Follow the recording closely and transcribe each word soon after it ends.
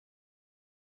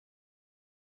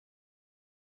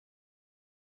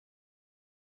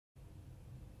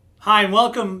Hi, and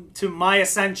welcome to My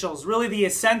Essentials. Really the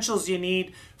essentials you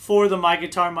need for the My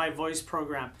Guitar, My Voice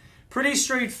program. Pretty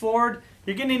straightforward.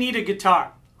 You're going to need a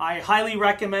guitar. I highly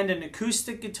recommend an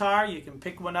acoustic guitar. You can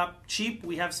pick one up cheap.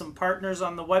 We have some partners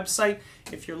on the website.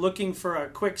 If you're looking for a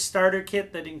quick starter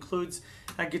kit that includes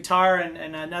a guitar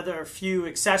and another few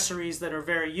accessories that are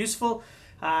very useful.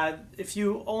 If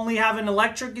you only have an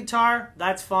electric guitar,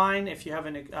 that's fine. If you have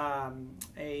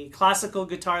a classical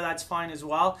guitar, that's fine as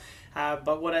well.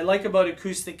 But what I like about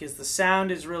acoustic is the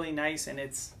sound is really nice and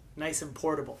it's nice and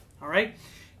portable. All right.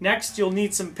 Next, you'll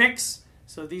need some picks.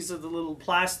 So these are the little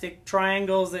plastic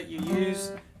triangles that you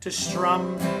use to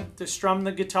strum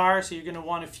the guitar. So you're going to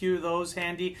want a few of those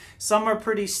handy. Some are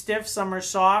pretty stiff, some are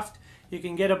soft. You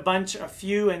can get a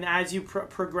few, and as you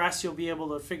progress, you'll be able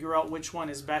to figure out which one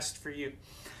is best for you.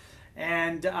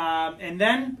 And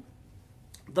then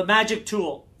the magic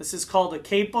tool. This is called a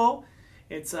capo.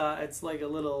 It's like a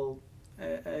little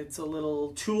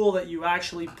tool that you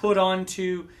actually put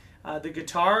onto the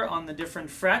guitar on the different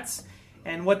frets.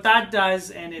 And what that does,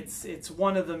 and it's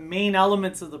one of the main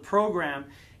elements of the program,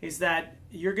 is that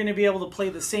you're going to be able to play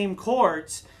the same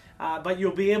chords. But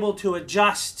you'll be able to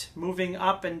adjust moving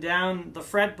up and down the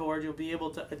fretboard. You'll be able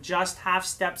to adjust half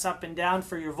steps up and down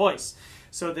for your voice,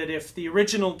 so that if the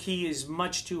original key is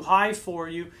much too high for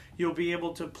you, you'll be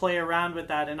able to play around with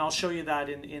that. And I'll show you that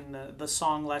in the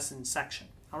song lesson section.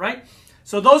 All right.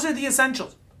 So those are the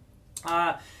essentials.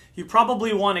 You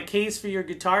probably want a case for your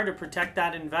guitar to protect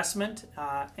that investment,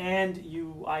 and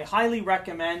I highly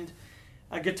recommend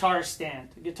a guitar stand.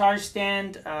 A guitar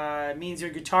stand means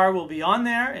your guitar will be on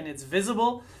there and it's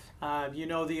visible. You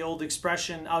know the old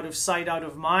expression, out of sight, out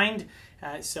of mind.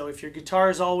 So if your guitar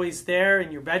is always there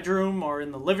in your bedroom or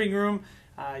in the living room,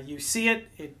 you see it.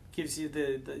 It gives you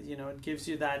it gives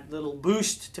you that little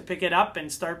boost to pick it up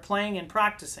and start playing and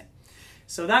practicing.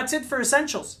 So that's it for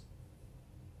essentials.